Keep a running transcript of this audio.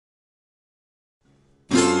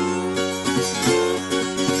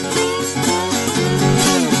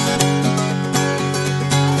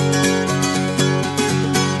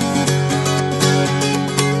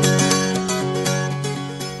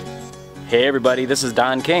Hey everybody, this is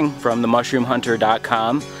Don King from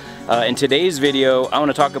themushroomhunter.com. In today's video, I want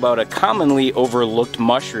to talk about a commonly overlooked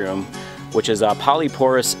mushroom, which is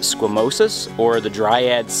Polyporus squamosus, or the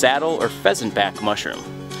Dryad saddle or pheasant back mushroom.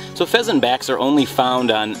 So pheasant backs are only found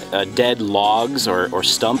on dead logs or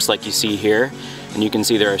stumps like you see here, and you can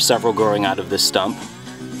see there are several growing out of this stump.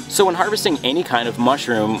 So when harvesting any kind of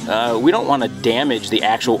mushroom, we don't want to damage the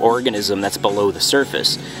actual organism that's below the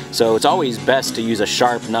surface. So it's always best to use a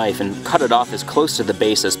sharp knife and cut it off as close to the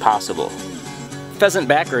base as possible. Pheasant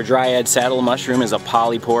back or Dryad saddle mushroom is a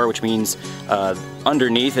polypore, which means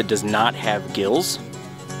underneath it does not have gills.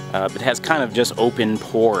 It has kind of just open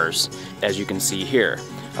pores, as you can see here.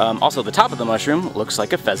 Also, the top of the mushroom looks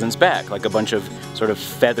like a pheasant's back, like a bunch of sort of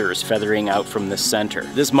feathers feathering out from the center.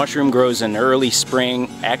 This mushroom grows in early spring,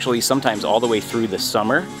 actually sometimes all the way through the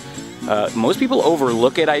summer. Most people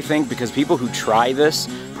overlook it, I think, because people who try this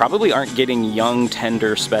probably aren't getting young,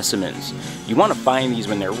 tender specimens. You want to find these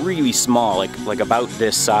when they're really small, like about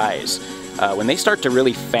this size. When they start to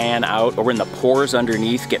really fan out, or when the pores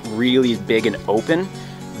underneath get really big and open,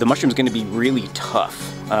 the mushroom's going to be really tough.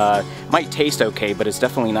 Might taste okay, but it's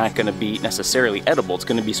definitely not going to be necessarily edible. It's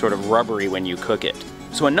going to be sort of rubbery when you cook it.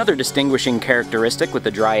 So another distinguishing characteristic with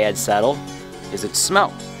the Dryad saddle is its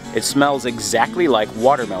smell. It smells exactly like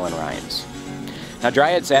watermelon rinds. Now,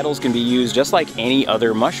 Dryad saddles can be used just like any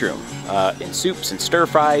other mushroom, in soups and stir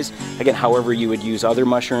fries, again, however you would use other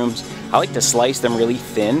mushrooms. I like to slice them really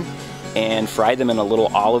thin and fry them in a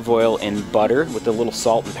little olive oil and butter with a little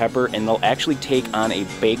salt and pepper, and they'll actually take on a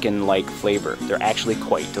bacon-like flavor. They're actually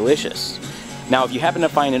quite delicious. Now, if you happen to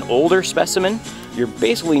find an older specimen, you're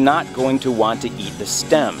basically not going to want to eat the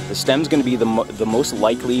stem. The stem's going to be the most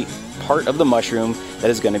likely part of the mushroom that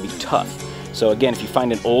is going to be tough. So again, if you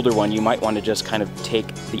find an older one, you might want to just kind of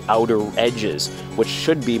take the outer edges, which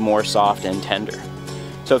should be more soft and tender.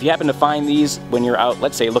 So if you happen to find these when you're out,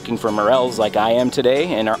 let's say, looking for morels like I am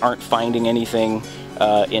today and aren't finding anything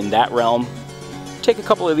in that realm, take a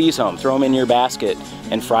couple of these home, throw them in your basket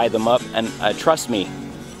and fry them up, and trust me,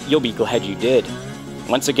 you'll be glad you did.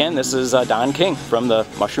 Once again, this is Don King from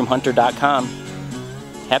themushroomhunter.com.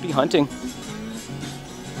 Happy hunting!